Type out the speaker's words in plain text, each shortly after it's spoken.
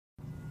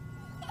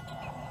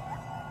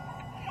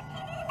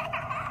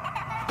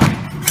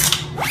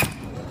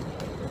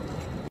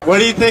What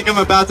do you think I'm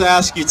about to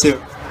ask you to?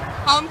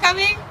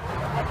 Homecoming?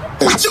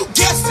 You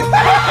guessed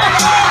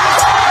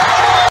it!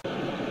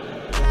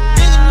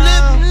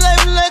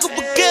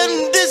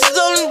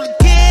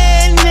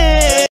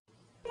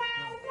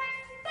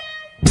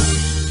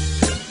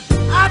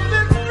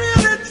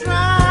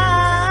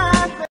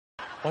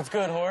 What's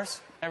good,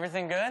 horse?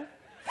 Everything good?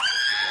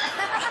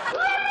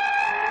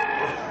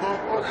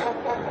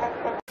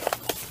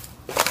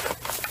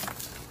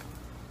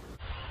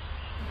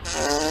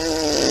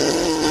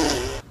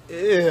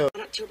 Ew.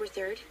 On October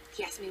 3rd,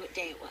 he asked me what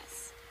day it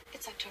was.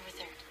 It's October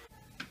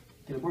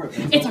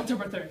 3rd. It's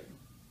October 3rd.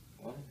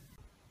 What?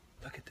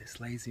 Look at this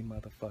lazy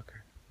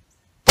motherfucker.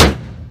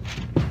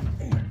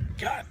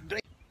 God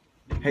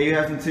damn. Hey, you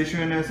have some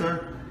tissue in there,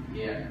 sir?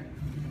 Yeah.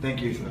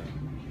 Thank you, sir.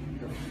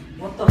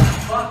 What the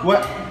fuck?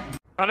 What?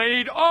 And I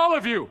need all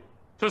of you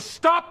to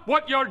stop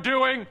what you're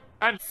doing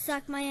and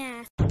suck my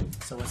ass.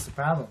 So what's the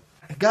problem?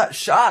 I got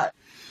shot.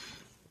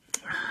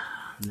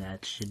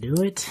 That should do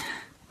it.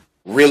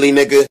 Really,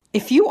 nigga?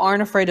 If you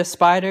aren't afraid of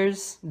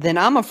spiders, then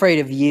I'm afraid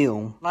of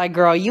you. Like,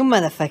 girl, you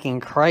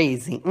motherfucking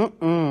crazy.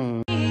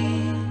 Mm-mm.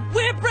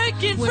 We're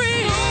breaking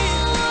free.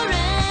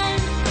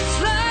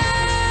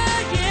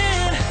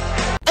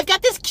 I've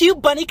got this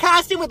cute bunny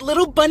costume with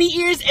little bunny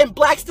ears and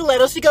black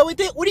stilettos to go with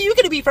it. What are you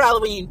gonna be for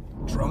Halloween?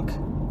 Drunk?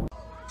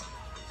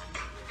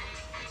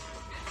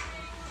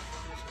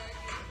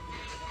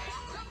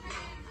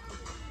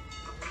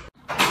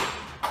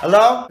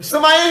 Hello? If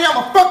somebody in here,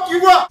 I'ma fuck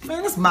you up!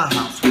 Man, this is my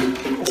house.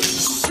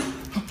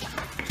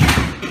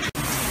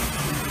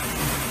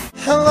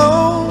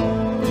 Hello?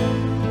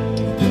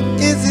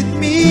 Is it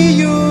me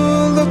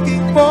you're looking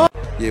for?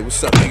 Yeah,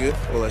 what's up, nigga?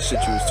 All that shit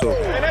you was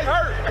talking. and it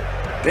hurt.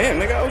 Damn,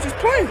 nigga, I was just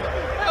playing. What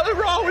the hell is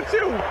wrong with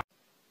you?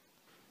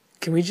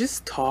 Can we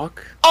just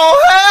talk?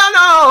 Oh, hell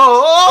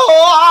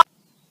no!